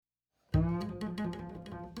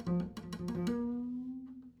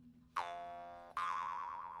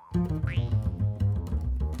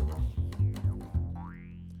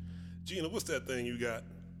Gina, what's that thing you got?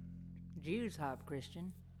 Jews hop,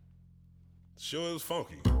 Christian. Sure is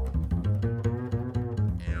funky.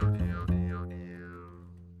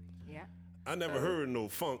 Yeah. I never heard no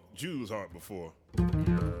funk Jews harp before.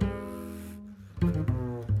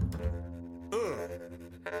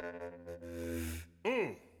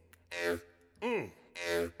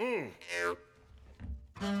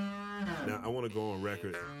 Now, I want to go on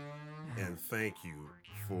record and thank you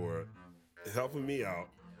for helping me out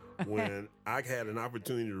when I had an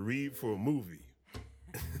opportunity to read for a movie.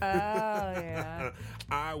 Oh, yeah.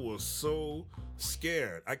 I was so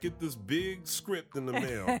scared. I get this big script in the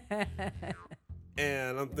mail.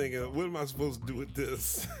 And I'm thinking, what am I supposed to do with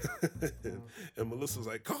this? And Melissa was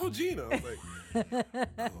like, call Gina. I was like,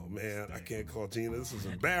 oh, man, I can't call Gina. This is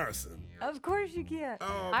embarrassing. Of course you can.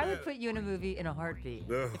 Oh, I man. would put you in a movie in a heartbeat.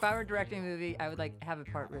 Ugh. If I were directing a movie, I would have a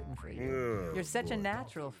part written for you. Oh, You're such a boy.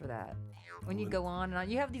 natural for that. When you go on and on,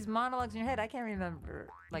 you have these monologues in your head. I can't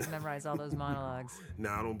memorize all those monologues. No,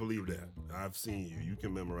 I don't believe that. I've seen you. You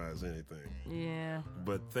can memorize anything. Yeah.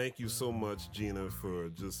 But thank you so much, Gina, for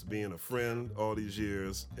just being a friend all these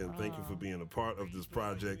years. And thank you for being a part of this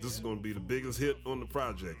project. This is going to be the biggest hit on the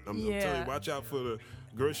project. I'm telling you, watch out for the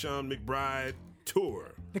Gershon McBride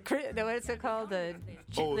tour. What's it called? The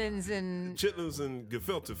Chitlins and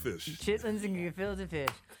Gefilte fish. Chitlins and Gefilte fish.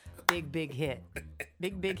 Big hit.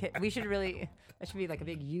 Big hit. That should be like a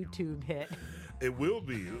big YouTube hit. It will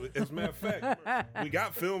be. As a matter of fact, we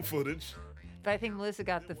got film footage. But I think Melissa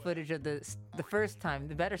got the footage of the first time.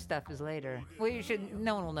 The better stuff is later. Well,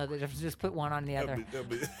 no one will know the difference. Just put one on the other.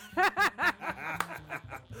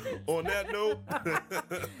 On that note,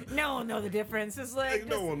 no one will know the difference. It's like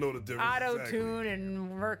no one know the difference. Auto-tune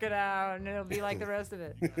and work it out, and it'll be like the rest of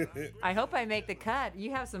it. I hope I make the cut.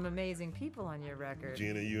 You have some amazing people on your record.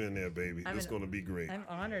 Gina, you in there, baby. It's going to be great. I'm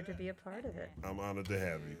honored to be a part of it. I'm honored to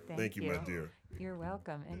have you. Thank you, my dear. You're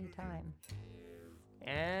welcome. Anytime.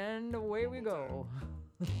 And away we go.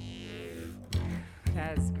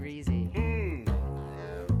 That's greasy.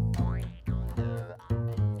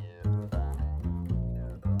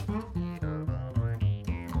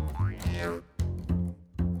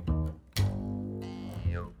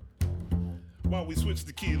 Why don't we switch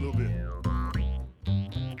the key a little bit?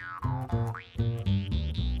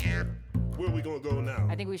 Where are we going to go now?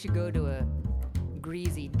 I think we should go to a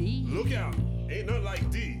greasy D. Look out. Ain't nothing like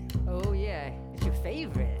D. Oh, yeah. It's your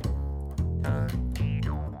favorite.